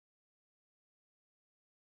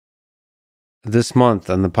this month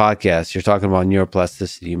on the podcast, you're talking about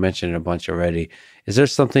neuroplasticity. You mentioned it a bunch already. Is there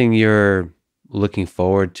something you're looking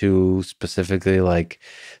forward to specifically, like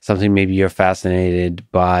something maybe you're fascinated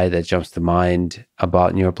by that jumps to mind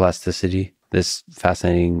about neuroplasticity, this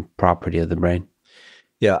fascinating property of the brain?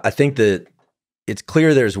 Yeah, I think that it's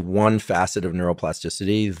clear there's one facet of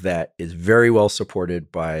neuroplasticity that is very well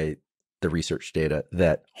supported by the research data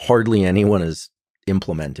that hardly anyone has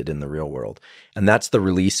implemented in the real world. And that's the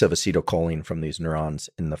release of acetylcholine from these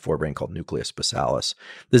neurons in the forebrain called nucleus basalis.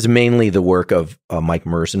 This is mainly the work of Mike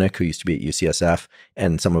Merzenich, who used to be at UCSF,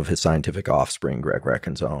 and some of his scientific offspring, Greg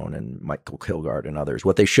Reckenzone and Michael Kilgard and others.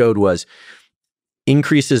 What they showed was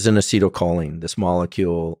increases in acetylcholine, this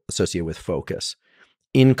molecule associated with focus,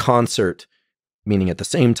 in concert, meaning at the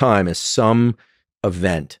same time as some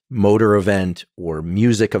event, motor event or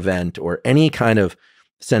music event or any kind of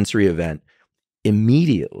sensory event,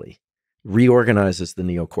 immediately reorganizes the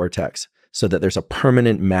neocortex so that there's a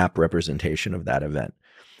permanent map representation of that event.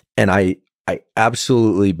 And I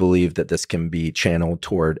absolutely believe that this can be channeled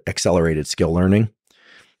toward accelerated skill learning.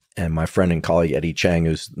 And my friend and colleague, Eddie Chang,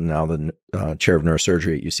 who's now the chair of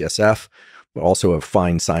neurosurgery at UCSF, but also a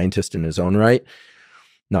fine scientist in his own right,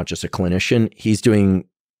 not just a clinician, he's doing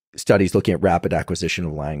studies looking at rapid acquisition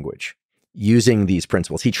of language using these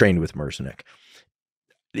principles. He trained with Merzenich.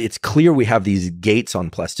 It's clear we have these gates on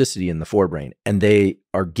plasticity in the forebrain, and they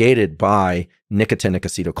are gated by nicotinic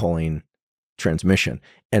acetylcholine transmission.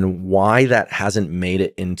 And why that hasn't made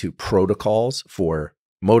it into protocols for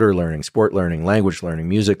motor learning, sport learning, language learning,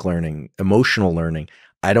 music learning, emotional learning,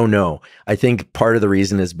 I don't know. I think part of the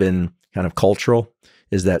reason has been kind of cultural,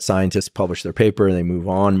 is that scientists publish their paper and they move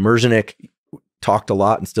on. Merzenich talked a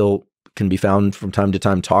lot and still can be found from time to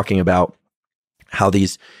time talking about how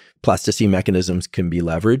these plasticity mechanisms can be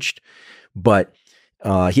leveraged. But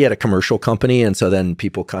he had a commercial company, and so then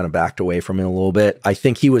people kind of backed away from it a little bit. I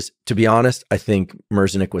think he was, to be honest, I think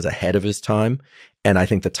Merzenich was ahead of his time. And I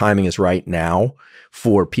think the timing is right now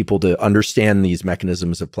for people to understand these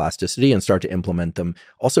mechanisms of plasticity and start to implement them.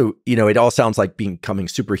 Also, you know, it all sounds like becoming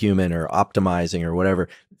superhuman or optimizing or whatever.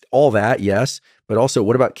 All that, yes. But also,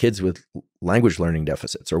 what about kids with language learning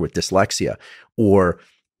deficits or with dyslexia or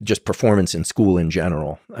just performance in school in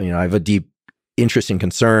general? You know, I have a deep interest and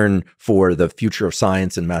concern for the future of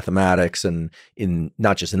science and mathematics, and in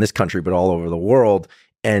not just in this country, but all over the world.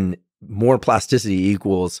 And more plasticity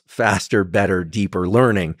equals faster, better, deeper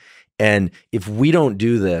learning. And if we don't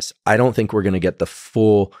do this, I don't think we're going to get the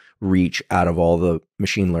full reach out of all the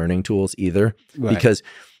machine learning tools either. Right. Because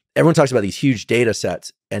everyone talks about these huge data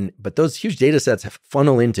sets, but those huge data sets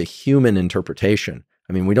funnel into human interpretation.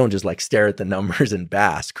 I mean, we don't just like stare at the numbers and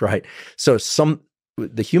bask, right? So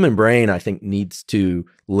the human brain, I think, needs to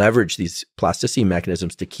leverage these plasticity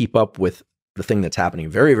mechanisms to keep up with the thing that's happening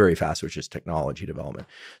very, very fast, which is technology development.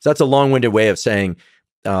 So that's a long-winded way of saying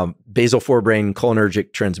basal forebrain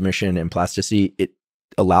cholinergic transmission and plasticity, it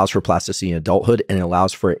allows for plasticity in adulthood, and it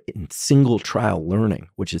allows for it in single trial learning,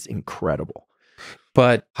 which is incredible.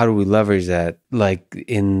 But how do we leverage that? Like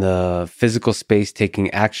in the physical space, taking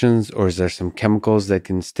actions, or is there some chemicals that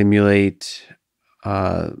can stimulate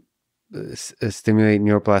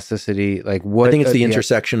neuroplasticity? Like what? I think it's the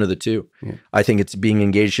intersection of the two. Yeah. I think it's being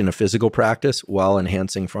engaged in a physical practice while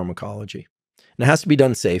enhancing pharmacology. And it has to be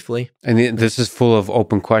done safely. And this is full of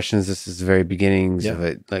open questions. This is the very beginnings of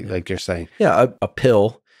it, like you're saying. Yeah, a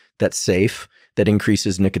pill that's safe, that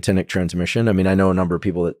increases nicotinic transmission. I mean, I know a number of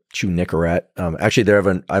people that chew Nicorette. Actually,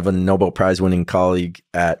 I have a Nobel Prize winning colleague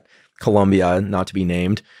at Columbia, not to be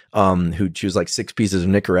named, who chews like 6 pieces of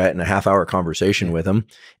Nicorette in a half-hour conversation with him.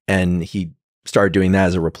 And he started doing that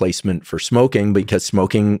as a replacement for smoking, because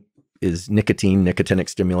smoking is nicotinic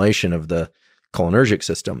stimulation of the cholinergic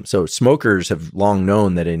system. So smokers have long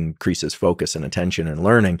known that it increases focus and attention and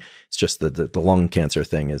learning. It's just that the lung cancer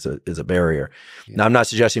thing is a barrier. Yeah. Now, I'm not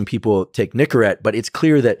suggesting people take Nicorette, but it's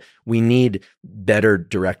clear that we need better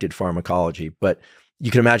directed pharmacology. But you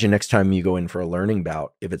can imagine next time you go in for a learning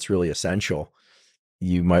bout, if it's really essential,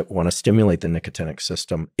 you might want to stimulate the nicotinic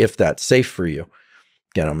system if that's safe for you.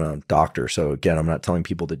 Again, I'm a doctor, so again, I'm not telling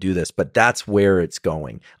people to do this, but that's where it's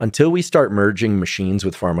going. Until we start merging machines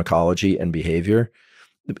with pharmacology and behavior,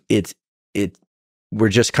 we're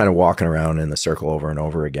just kind of walking around in the circle over and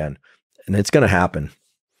over again. And it's going to happen.